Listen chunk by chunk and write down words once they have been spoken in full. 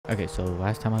Okay, so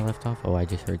last time I left off, I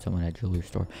just heard someone at jewelry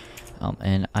store,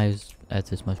 and I was at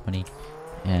this much money,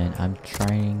 and I'm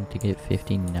trying to get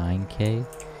 59k,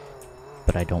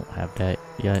 but I don't have that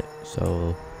yet.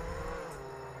 So,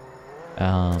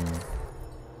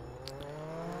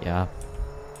 yeah,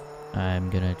 I'm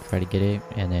gonna try to get it,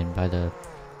 and then buy the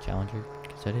Challenger,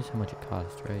 because that is how much it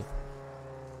costs, right?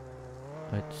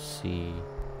 Let's see.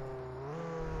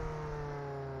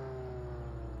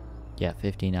 Yeah,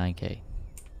 59k.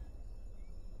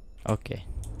 Okay.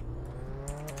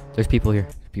 There's people here.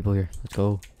 There's people here. Let's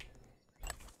go.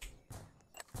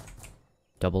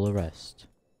 Double arrest.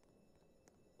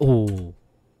 Oh.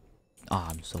 Ah,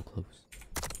 I'm so close.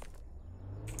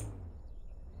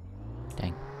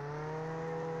 Dang.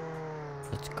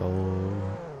 Let's go.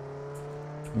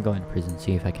 I'm going to prison,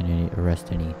 see if I can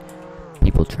arrest any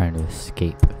people trying to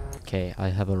escape. Okay, I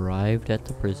have arrived at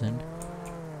the prison.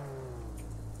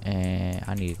 And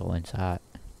I need to go inside.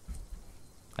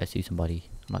 I see somebody.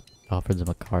 I'm gonna offer them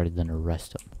a card and then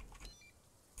arrest them.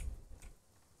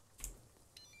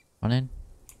 Come on in.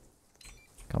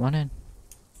 Come on in.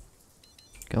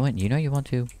 Go in. You know you want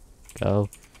to. Go.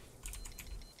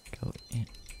 Go in.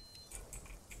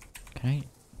 Can I?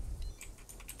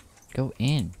 Go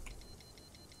in.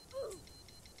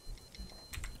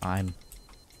 I'm.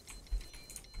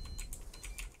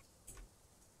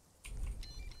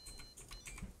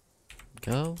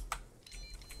 Go.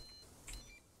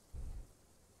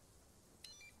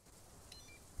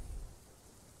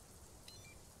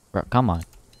 Bro, come on.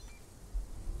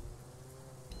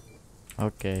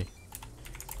 Okay.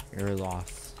 You're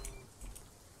lost.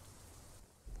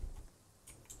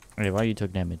 Hey, why you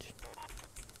took damage?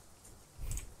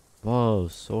 Whoa,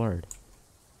 sword.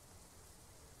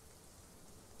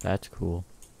 That's cool.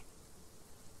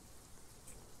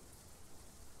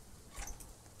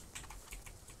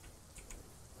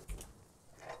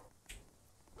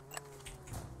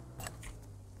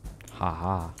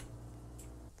 Haha.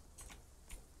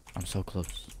 I'm so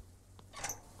close.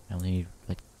 I only need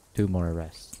like 2 more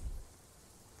arrests.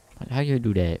 How you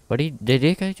do that? What did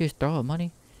this guy just throw out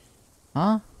money?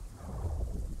 Huh?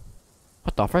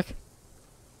 What the frick?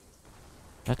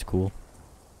 That's cool.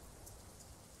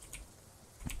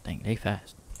 Dang, they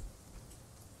fast.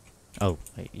 Oh,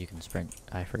 wait, you can sprint.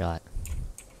 I forgot.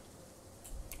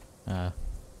 Alright.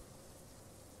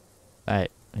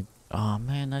 Oh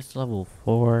man, that's level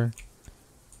 4.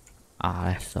 Ah,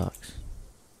 that sucks.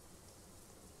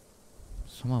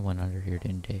 Someone went under here,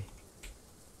 didn't they?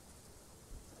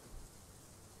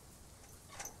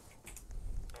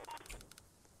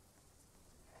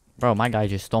 Bro, my guy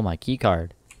just stole my key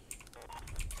card.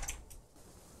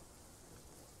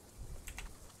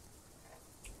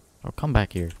 Oh, come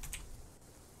back here.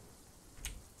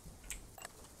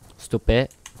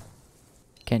 Stupid.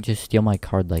 Can't just steal my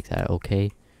card like that, okay?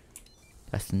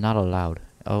 That's not allowed.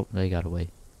 Oh, they got away.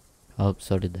 Oh,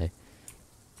 so did they.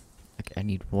 Okay, I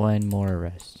need 1 more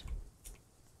arrest.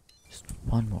 Just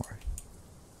 1 more.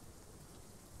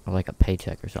 Or like a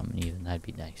paycheck or something even. That'd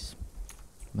be nice.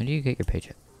 When do you get your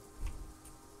paycheck?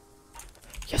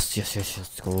 Yes, yes, yes,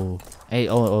 let's go. Hey,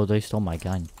 oh, they stole my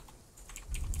gun.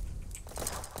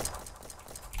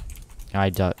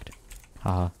 I ducked.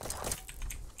 Haha.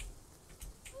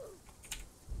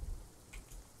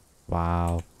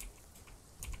 Wow.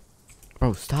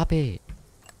 Bro, stop it.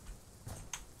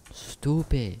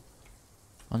 Stupid.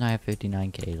 Well, now I have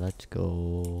 59k. Let's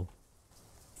go.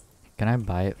 Can I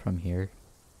buy it from here?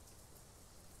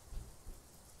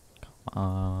 Come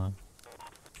on.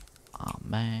 Oh,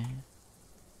 man.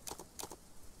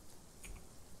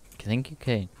 I think you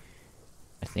can.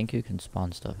 I think you can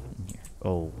spawn stuff in here.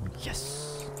 Oh,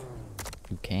 yes.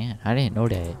 You can. I didn't know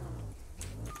that.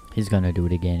 He's gonna do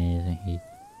it again, isn't he?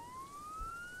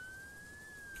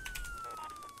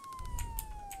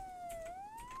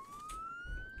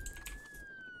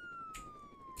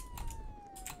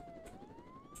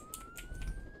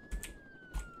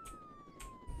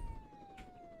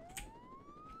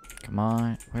 Come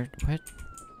on. What?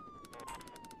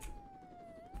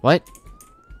 What?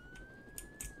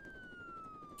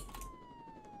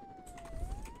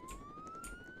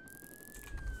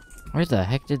 Where the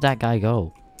heck did that guy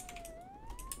go?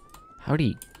 How'd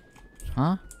he?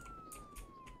 Huh?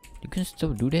 You can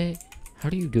still do that? How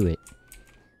do you do it?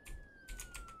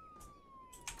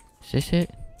 Is this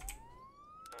it?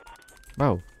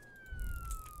 Bro.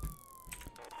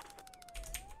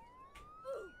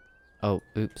 Oh,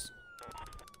 oops.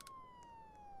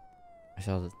 I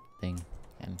saw the thing.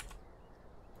 And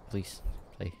please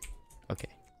play. Okay.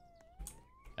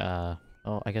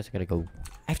 Oh, I guess I gotta go.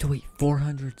 I have to wait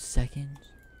 400 seconds?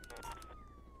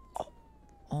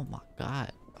 Oh my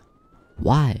god.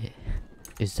 Why?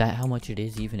 Is that how much it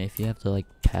is even if you have to like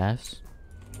pass?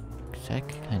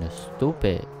 That's kind of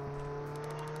stupid.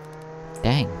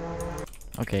 Dang.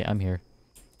 Okay, I'm here.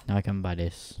 Now I can buy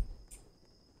this.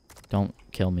 Don't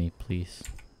kill me, please.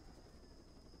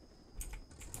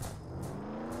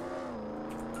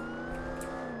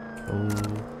 Oh.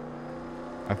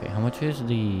 Okay, how much is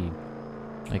the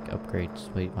like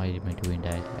upgrades? Wait, why am I doing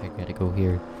that? I gotta go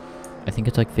here. I think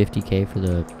it's like 50k for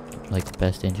the like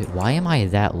best engine. Why am I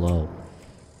that low?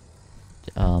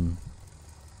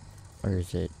 Where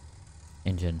is it?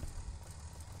 Engine.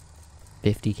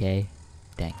 50k?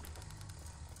 Dang.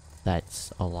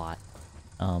 That's a lot.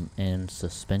 And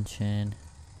suspension.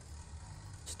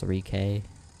 It's 3k.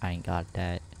 I ain't got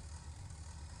that.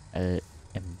 And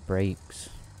brakes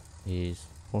is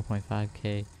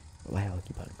 4.5k. Wow, I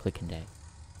keep on clicking that.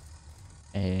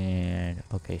 And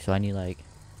okay, so I need like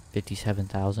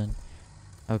 57,000.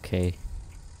 Okay.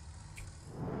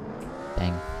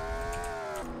 Dang.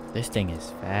 This thing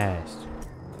is fast.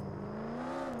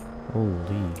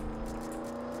 Holy.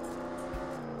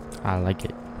 I like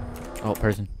it. Oh,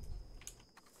 person.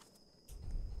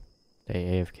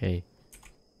 They AFK.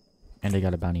 And they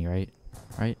got a bounty, right?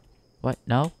 Right? What?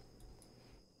 No?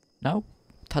 No?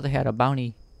 Thought they had a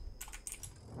bounty.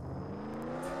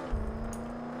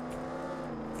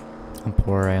 I'm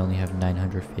poor, I only have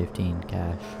 915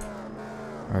 cash.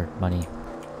 Or money.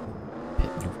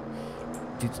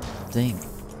 Dude's thing.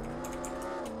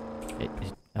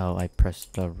 Oh, I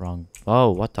pressed the wrong...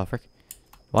 Oh, what the frick?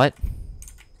 What?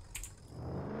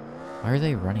 Why are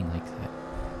they running like that?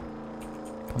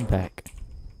 Come back.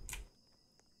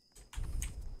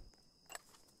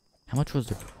 How much was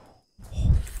the...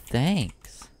 Oh,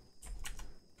 thanks.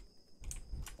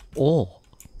 Oh,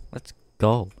 let's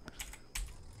go.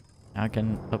 Now I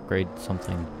can upgrade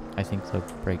something. I think the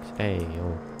brakes... Hey,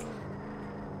 yo.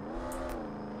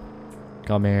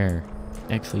 Come here.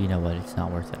 Actually, you know what? It's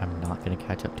not worth it. I'm not gonna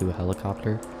catch up to a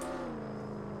helicopter.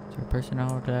 Is there a person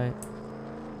out there?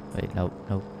 Wait, nope,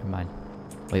 nope, never mind.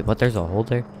 Wait, what? There's a hole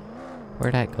there?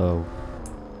 Where'd that go?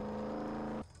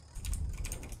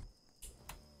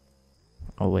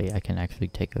 Oh wait, I can actually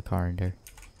take a car in there.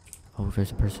 Oh,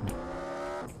 there's a person.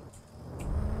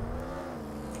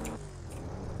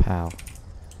 Pow.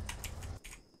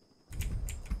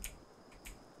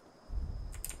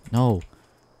 No.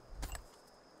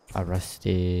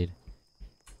 Arrested.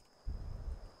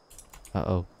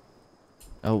 Uh-oh.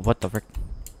 Oh, what the frick?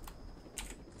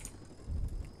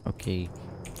 Okay.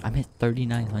 I'm at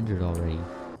 3,900 already.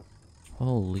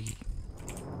 Holy.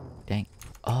 Dang.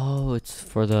 Oh, it's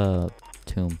for the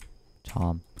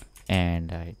Tom.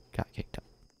 And I got kicked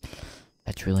out.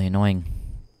 That's really annoying.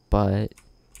 But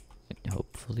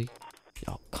hopefully.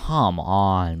 Oh, come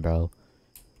on, bro.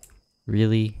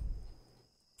 Really?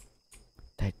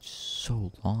 That's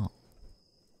so long.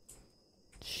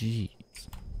 Jeez.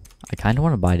 I kind of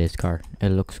want to buy this car. It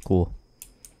looks cool.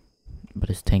 But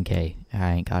it's 10k.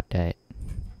 I ain't got that.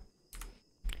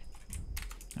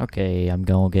 Okay, I'm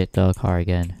gonna get the car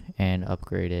again and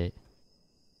upgrade it.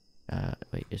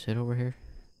 Wait, is it over here?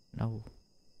 No.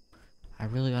 I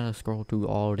really gotta scroll through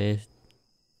all this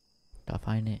to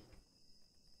find it.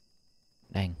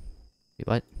 Dang. Wait,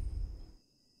 what?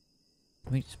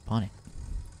 Let me spawn it.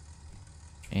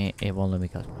 It won't let me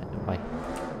customize it. Why?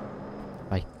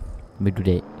 Why? Let me do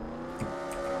that.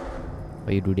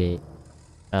 Why you do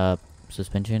that?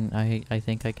 Suspension, I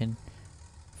think I can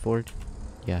afford.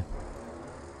 Yeah.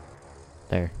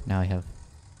 There. Now I have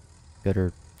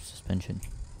gooder suspension.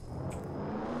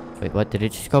 Wait, what? Did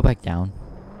it just go back down?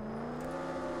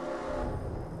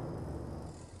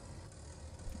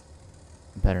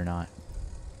 Better not.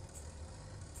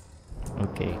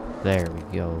 Okay, there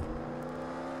we go.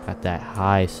 Got that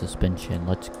high suspension.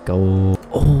 Let's go.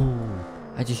 Oh,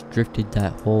 I just drifted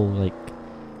that whole like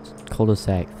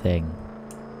cul-de-sac thing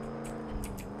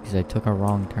because I took a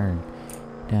wrong turn.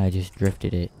 Yeah, I just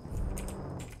drifted it.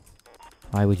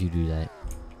 Why would you do that?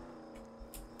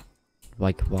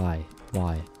 Like, why?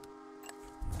 Why?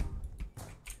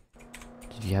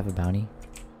 Did you have a bounty?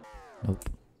 Nope.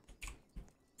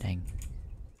 Dang.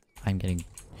 I'm getting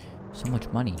so much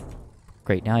money.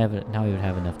 Great, now I would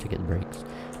have enough to get the brakes.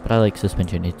 But I like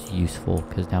suspension, it's useful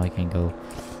because now I can go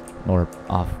more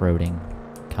off-roading,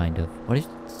 kind of. What is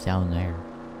down there?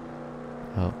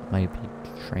 Oh, might be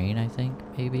train, I think,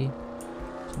 maybe?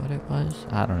 Is what it was?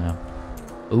 I don't know.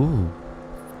 Ooh.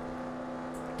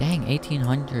 Dang,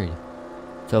 1,800.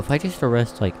 So if I just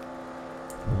arrest like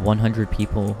 100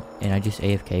 people and I just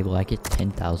AFK, will I get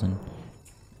 10,000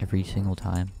 every single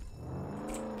time?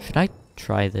 Should I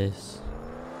try this?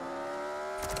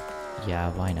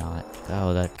 Yeah, why not?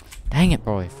 Oh, Dang it,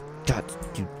 bro. I forgot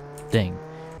to do thing.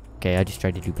 Okay, I just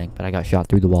tried to do bank, but I got shot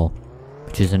through the wall,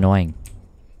 which is annoying.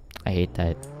 I hate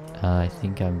that. I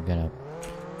think I'm gonna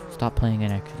stop playing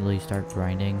and actually start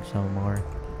grinding some more,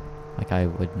 like I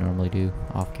would normally do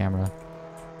off camera.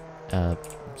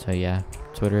 So yeah,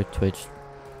 Twitter, Twitch,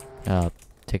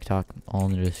 TikTok, all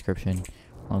in the description,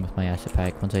 along with my asset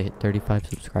pack. Once I hit 35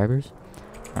 subscribers,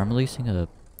 I'm releasing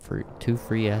two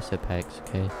free asset packs.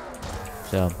 Okay,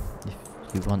 so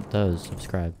if you want those,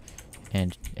 subscribe.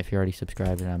 And if you're already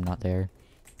subscribed and I'm not there,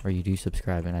 or you do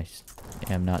subscribe and I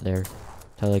am not there,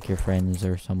 tell like your friends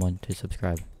or someone to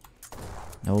subscribe.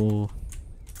 No.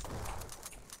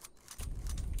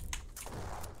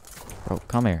 Bro,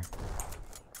 come here.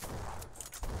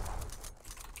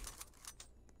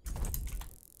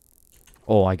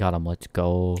 Oh, I got him. Let's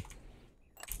go.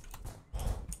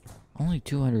 Only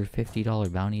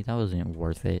 $250 bounty. That wasn't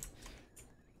worth it.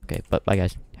 Okay, but bye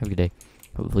guys. Have a good day.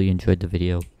 Hopefully you enjoyed the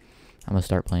video. I'm gonna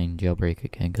start playing Jailbreak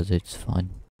again because it's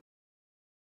fun.